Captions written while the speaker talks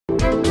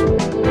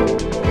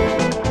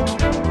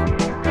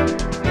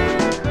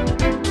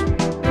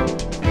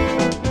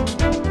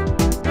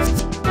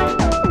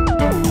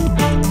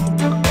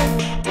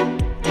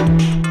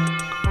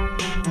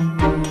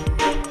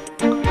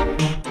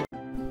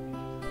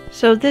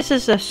So this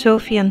is a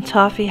Sophie and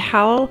Toffee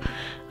haul.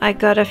 I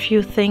got a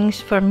few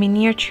things for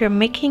miniature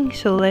making,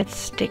 so let's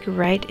stick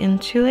right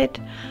into it.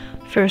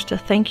 First a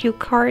thank you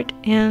card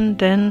and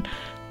then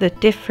the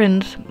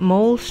different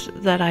molds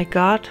that I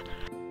got.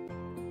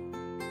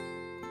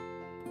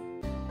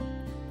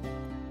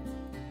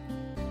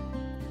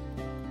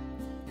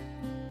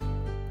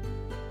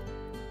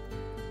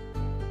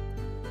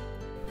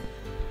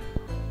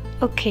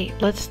 Okay,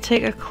 let's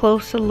take a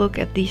closer look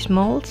at these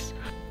molds.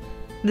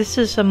 This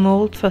is a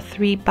mold for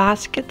 3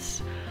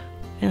 baskets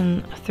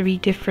in 3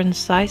 different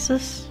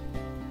sizes.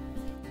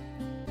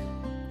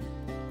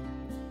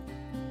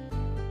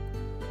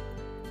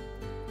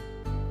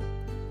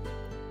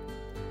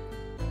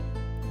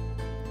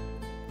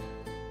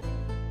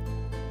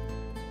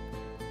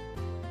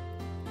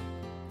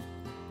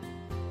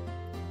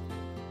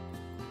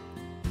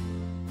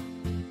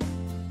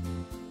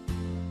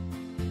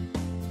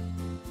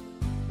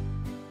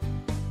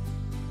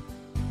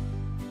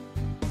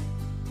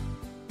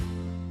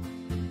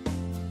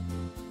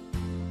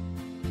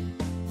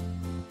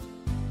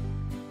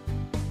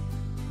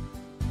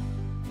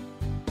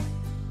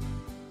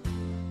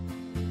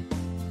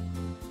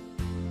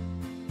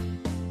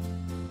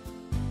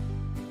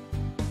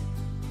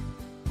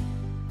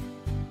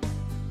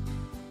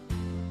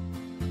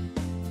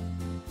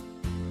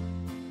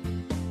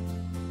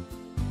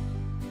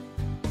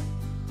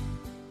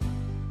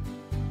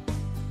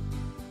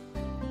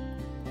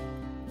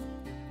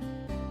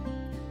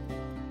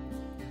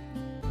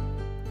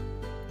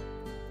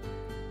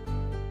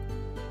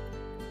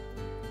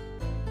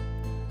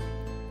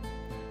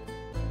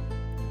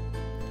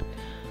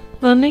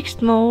 The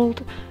next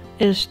mold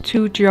is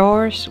 2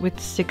 jars with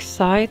 6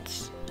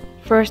 sides.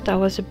 First I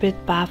was a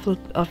bit baffled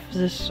of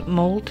this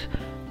mold,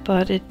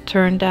 but it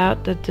turned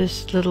out that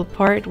this little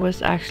part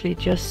was actually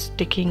just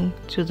sticking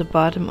to the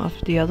bottom of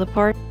the other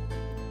part.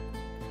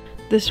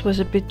 This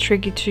was a bit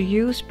tricky to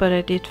use, but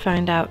I did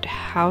find out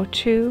how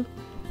to.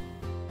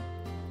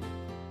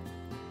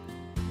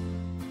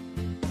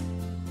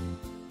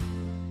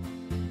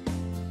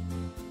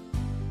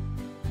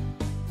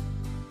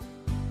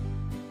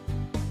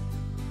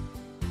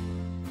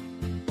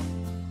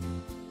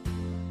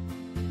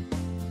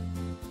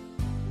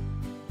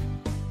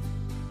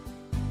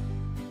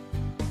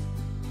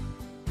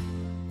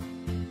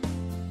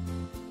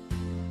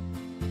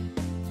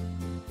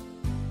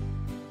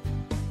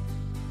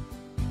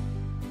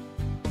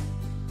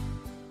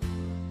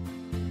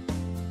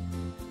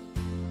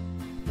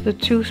 The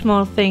 2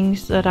 small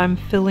things that I'm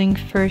filling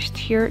first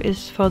here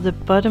is for the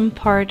bottom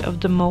part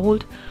of the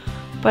mold,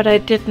 but I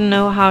didn't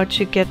know how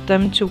to get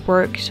them to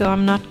work, so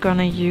I'm not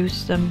gonna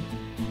use them.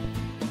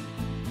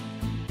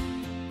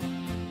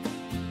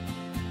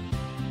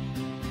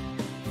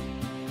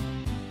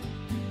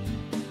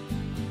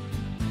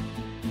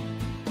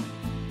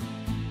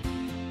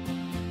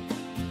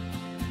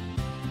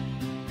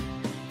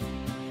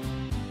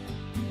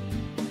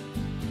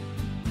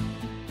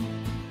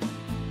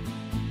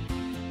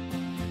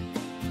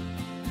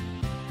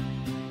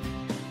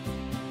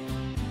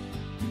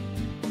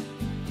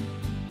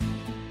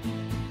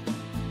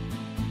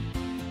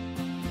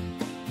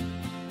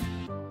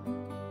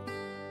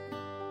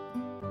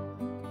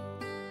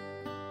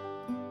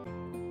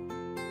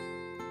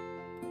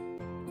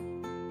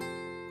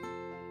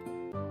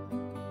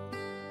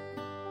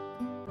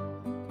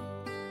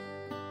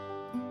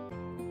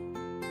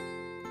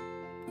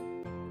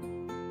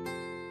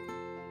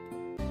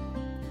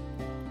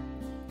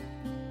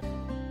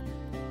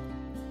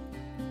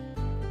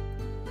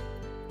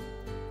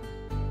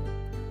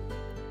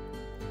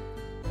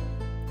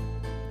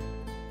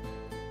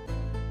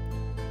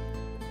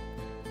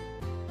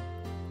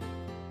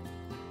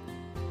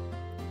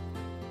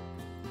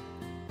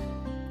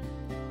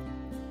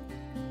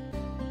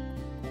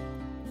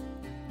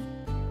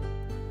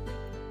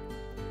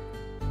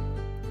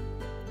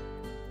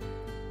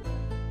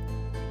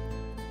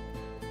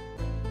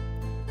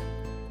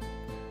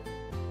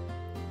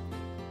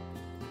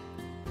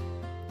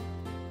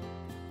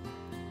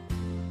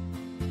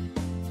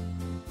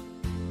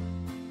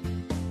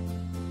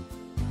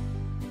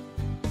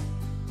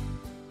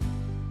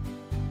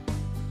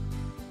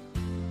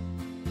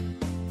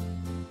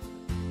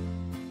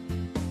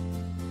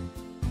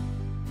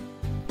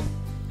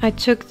 I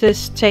took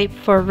this tape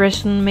for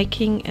resin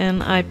making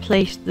and I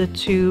placed the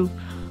 2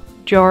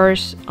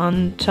 jars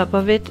on top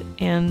of it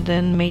and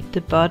then made the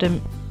bottom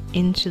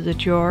into the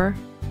jar.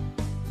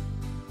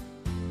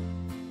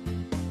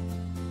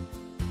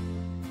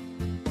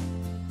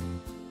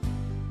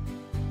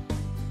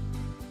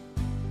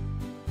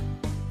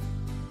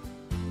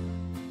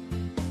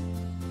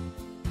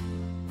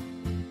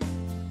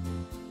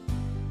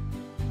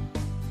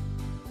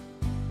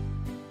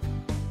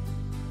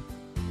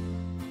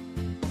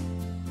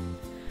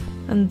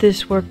 And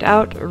this worked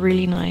out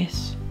really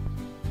nice.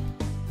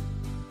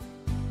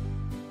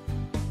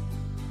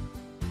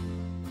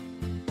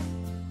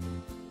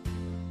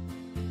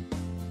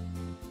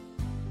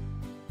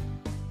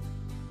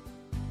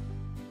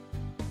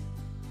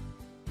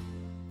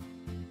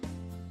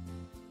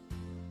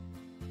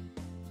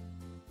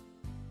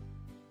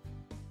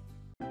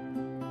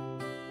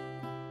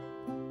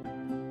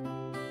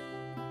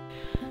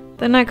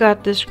 Then I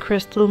got this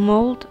crystal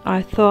mold.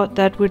 I thought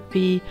that would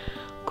be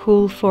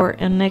cool for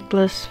a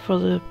necklace for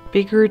the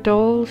bigger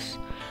dolls,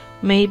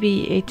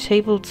 maybe a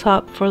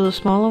tabletop for the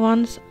smaller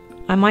ones.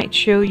 I might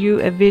show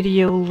you a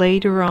video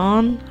later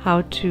on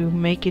how to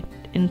make it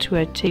into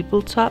a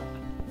tabletop.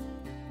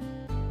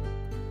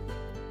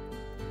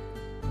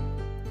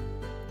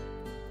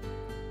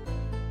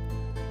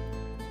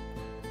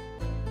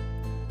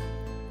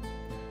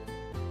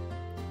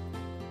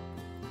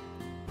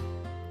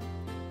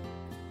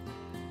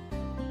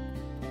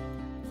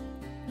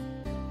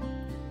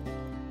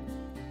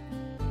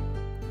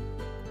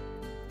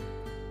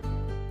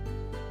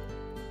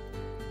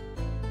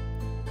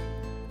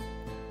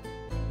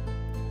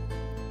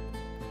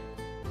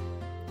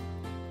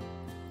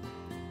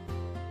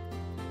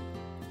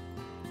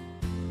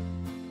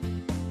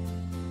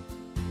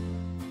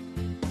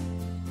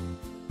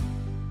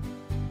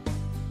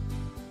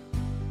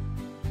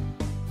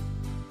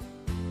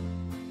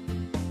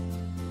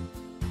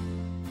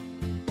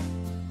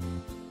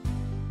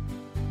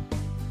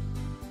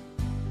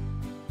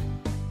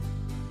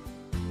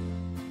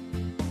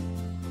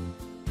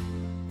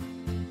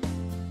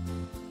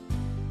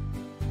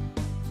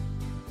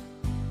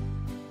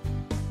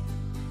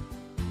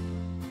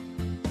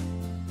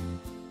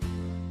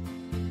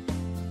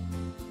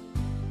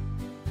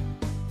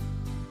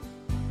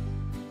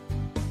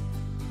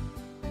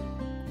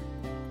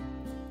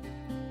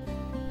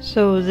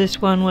 So this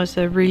one was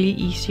a really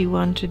easy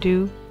one to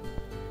do.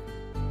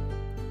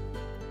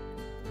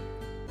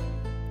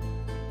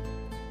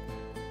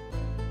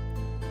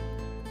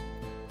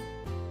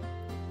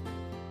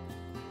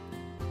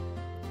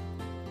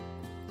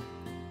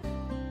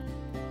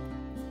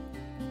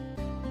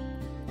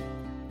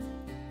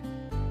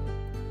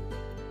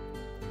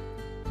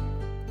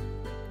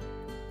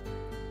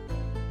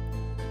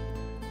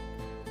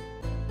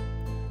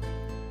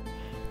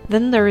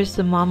 Then there is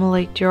the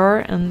marmalade jar,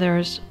 and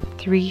there's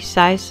 3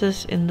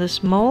 sizes in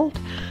this mold.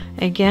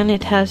 Again,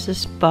 it has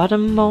this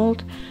bottom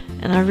mold,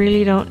 and I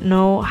really don't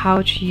know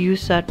how to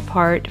use that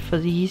part for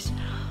these,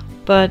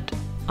 but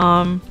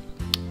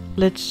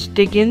let's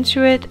dig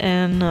into it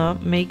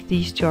and make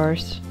these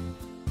jars.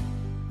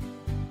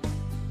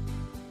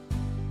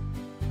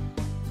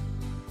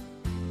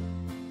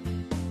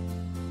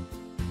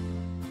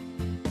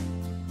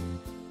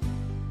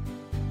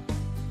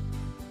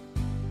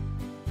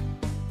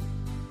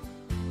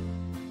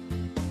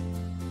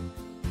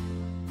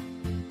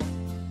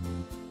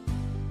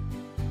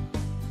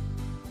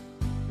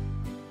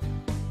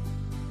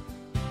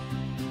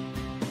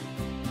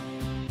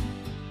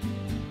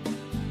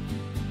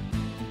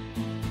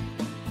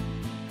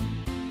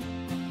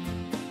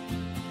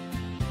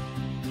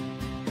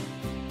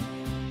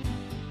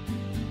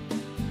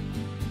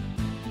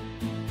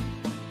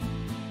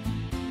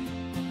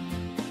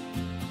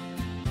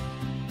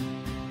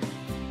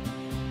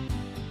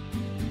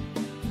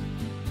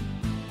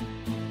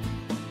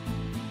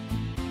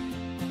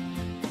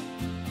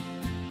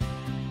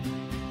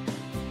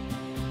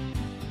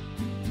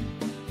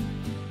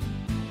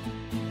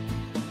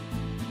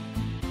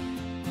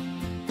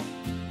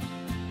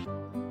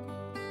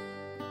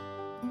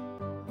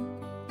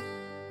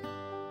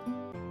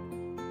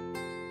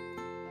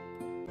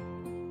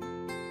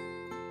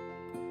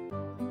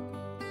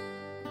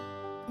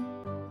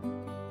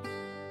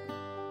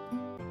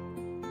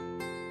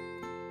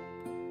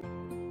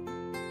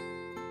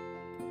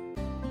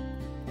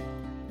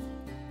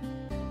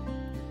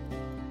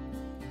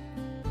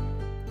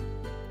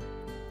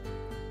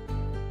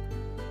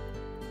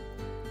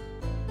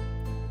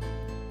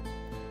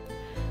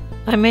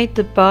 I made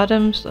the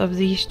bottoms of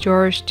these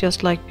jars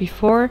just like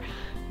before,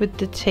 with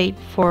the tape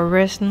for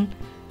resin,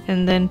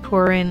 and then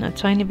pour in a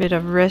tiny bit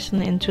of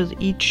resin into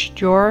each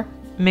jar.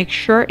 Make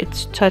sure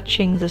it's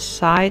touching the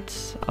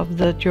sides of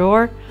the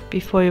jar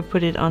before you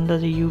put it under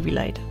the UV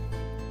light.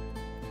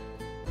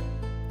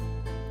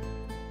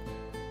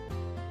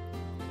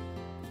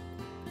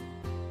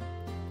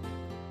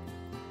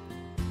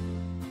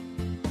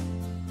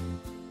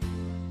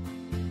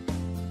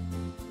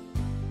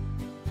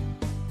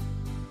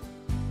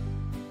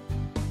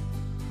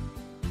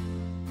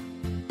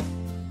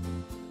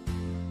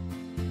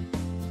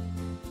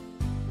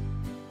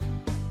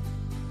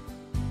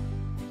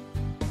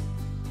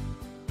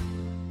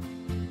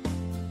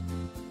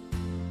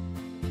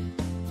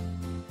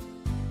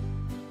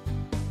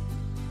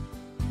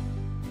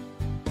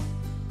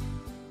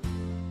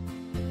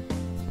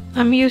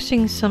 I'm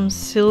using some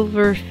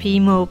silver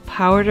Fimo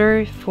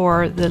powder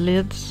for the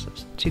lids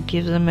to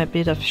give them a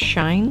bit of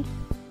shine.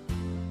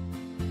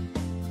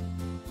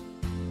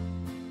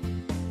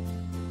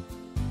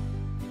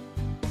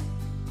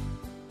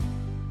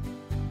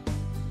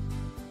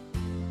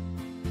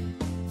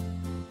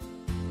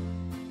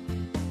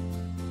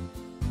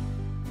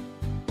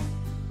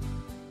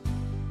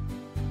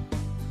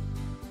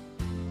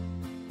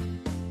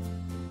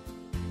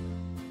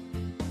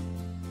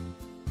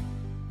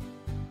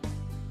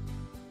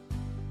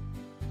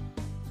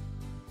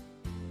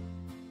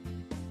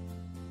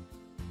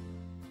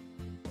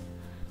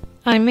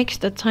 I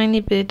mixed a tiny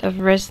bit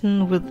of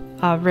resin with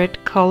a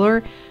red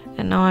color,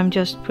 and now I'm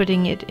just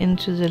putting it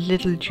into the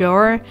little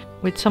jar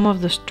with some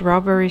of the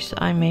strawberries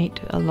I made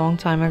a long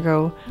time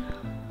ago.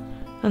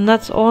 And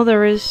that's all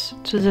there is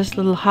to this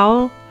little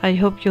howl. I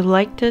hope you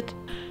liked it,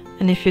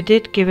 and if you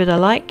did, give it a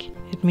like.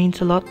 It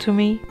means a lot to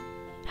me.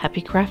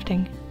 Happy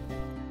crafting!